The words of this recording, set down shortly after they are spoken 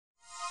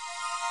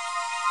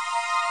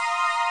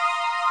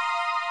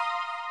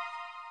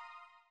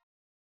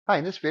Hi,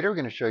 in this video we're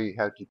going to show you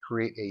how to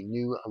create a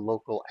new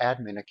local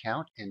admin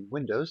account in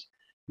Windows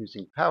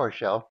using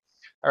PowerShell.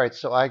 Alright,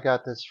 so I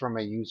got this from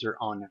a user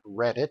on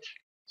Reddit.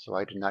 So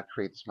I did not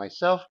create this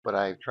myself, but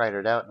I tried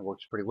it out and it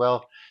works pretty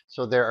well.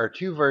 So there are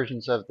two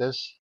versions of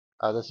this.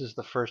 This is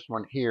the first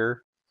one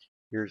here.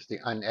 Here's the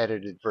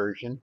unedited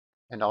version.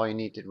 And all you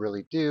need to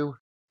really do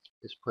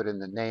is put in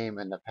the name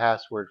and the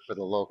password for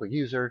the local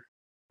user,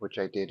 which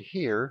I did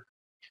here.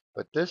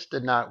 But this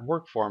did not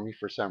work for me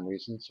for some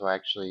reason, so I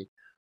actually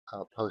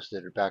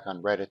posted it back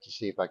on Reddit to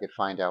see if I could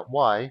find out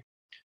why.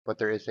 But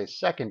there is a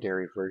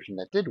secondary version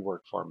that did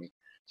work for me.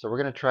 So we're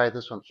going to try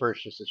this one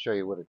first just to show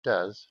you what it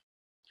does.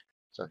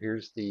 So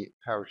here's the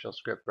PowerShell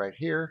script right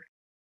here.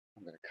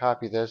 I'm going to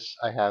copy this.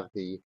 I have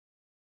the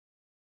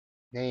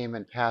name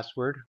and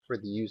password for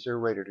the user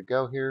ready to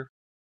go here.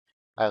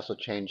 I also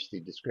changed the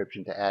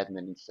description to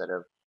admin instead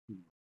of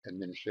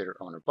administrator,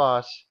 owner,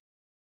 boss.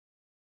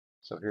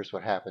 So here's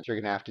what happens. You're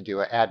going to have to do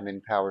an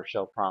admin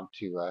PowerShell prompt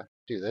to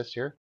do this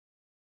here.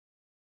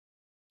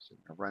 So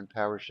I'm going to run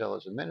PowerShell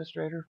as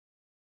administrator.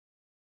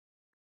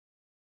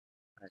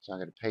 All right, so I'm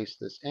going to paste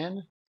this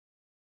in.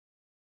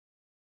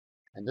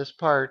 And this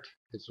part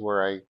is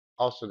where I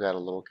also got a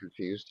little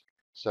confused.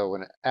 So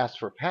when it asks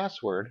for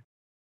password,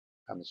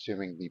 I'm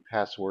assuming the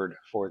password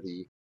for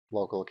the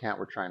local account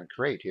we're trying to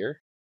create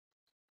here.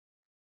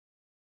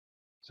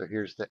 So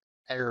here's the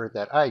error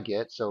that I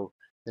get. So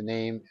the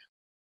name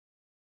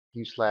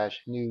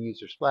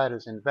u/NewUserSplat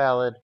is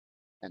invalid,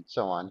 and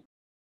so on.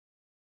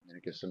 And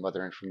it gives some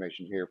other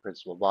information here.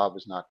 Principal Bob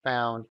was not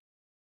found,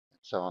 and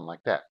so on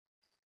like that.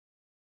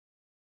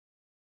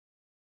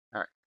 All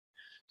right.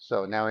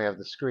 So now we have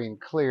the screen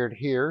cleared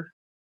here.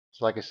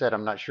 So like I said,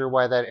 I'm not sure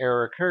why that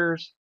error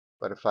occurs,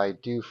 but if I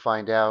do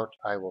find out,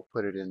 I will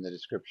put it in the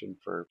description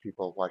for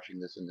people watching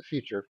this in the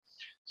future.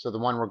 So the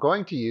one we're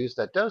going to use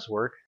that does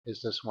work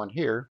is this one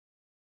here,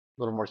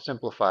 a little more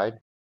simplified.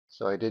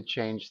 So I did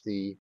change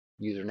the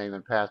username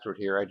and password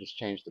here. I just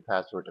changed the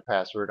password to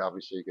password.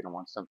 Obviously, you're going to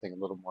want something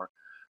a little more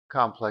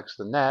complex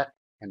than that,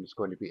 and it's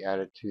going to be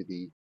added to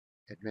the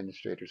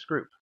administrators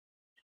group.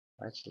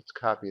 All right, so let's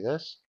copy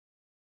this.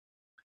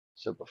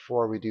 So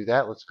before we do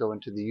that, let's go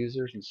into the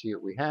users and see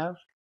what we have.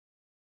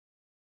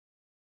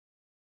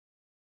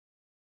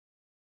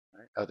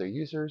 All right, other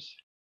users.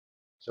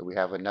 So we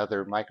have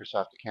another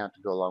Microsoft account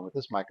to go along with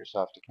this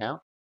Microsoft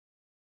account.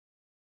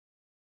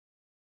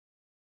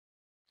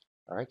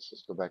 All right, so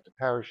let's go back to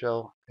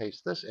PowerShell,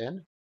 paste this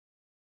in.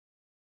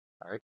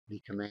 All right,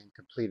 the command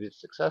completed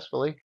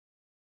successfully.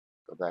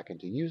 Go back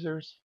into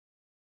users.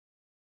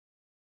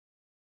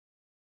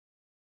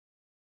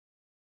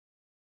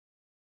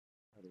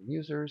 Other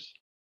users.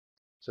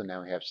 So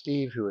now we have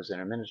Steve, who is an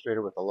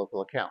administrator with a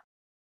local account.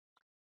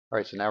 All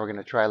right, so now we're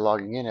going to try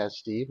logging in as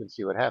Steve and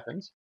see what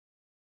happens.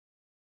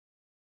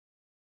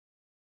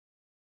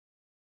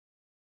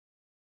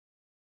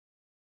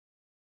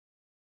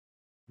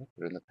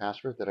 Put in the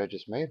password that I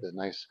just made, the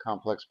nice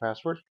complex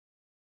password.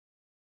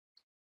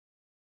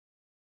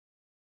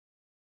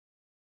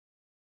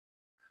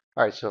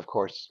 All right, so of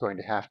course it's going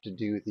to have to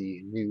do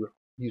the new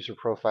user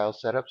profile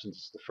setup since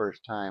it's the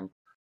first time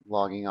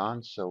logging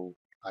on. So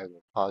I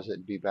will pause it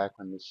and be back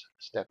when this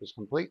step is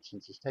complete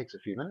since this takes a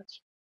few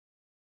minutes.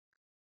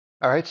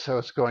 All right, so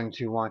it's going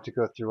to want to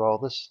go through all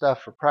this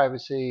stuff for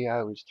privacy. I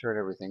always turn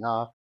everything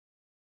off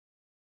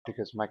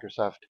because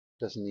Microsoft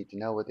doesn't need to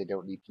know what they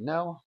don't need to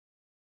know.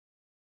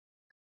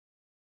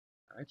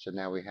 All right, so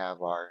now we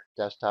have our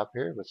desktop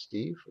here with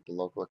Steve with the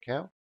local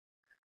account.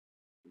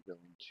 We go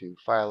into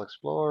File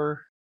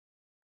Explorer,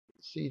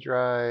 C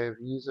drive,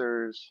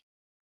 users.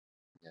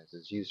 There's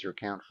his user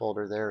account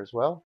folder there as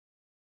well.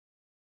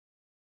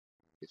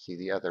 You can see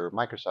the other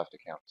Microsoft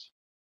accounts.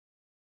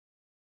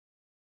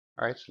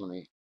 All right, so let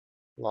me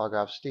log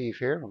off Steve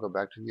here. We'll go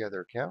back to the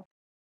other account.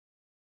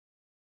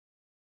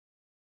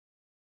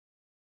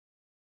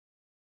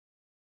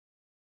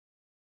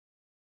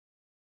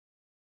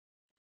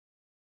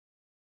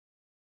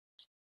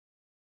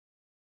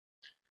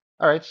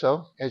 All right,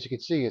 so as you can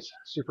see, it's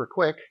super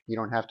quick. You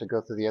don't have to go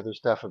through the other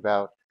stuff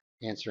about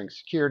answering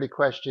security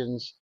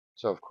questions.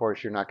 So of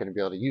course, you're not going to be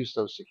able to use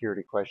those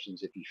security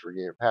questions if you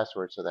forget your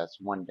password. So that's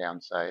one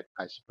downside,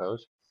 I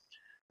suppose.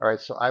 All right,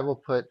 so I will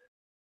put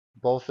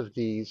both of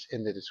these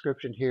in the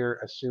description here,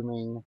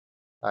 assuming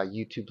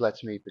YouTube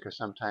lets me, because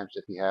sometimes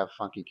if you have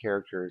funky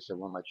characters, it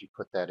won't let you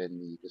put that in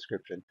the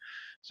description.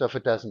 So if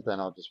it doesn't,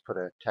 then I'll just put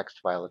a text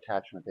file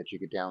attachment that you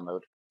could download.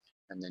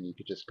 And then you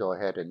could just go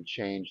ahead and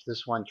change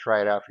this one,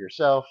 try it out for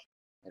yourself.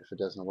 And if it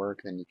doesn't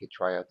work, then you could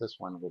try out this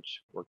one,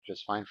 which worked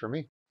just fine for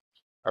me.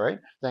 All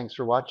right, thanks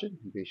for watching,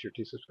 and be sure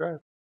to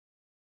subscribe.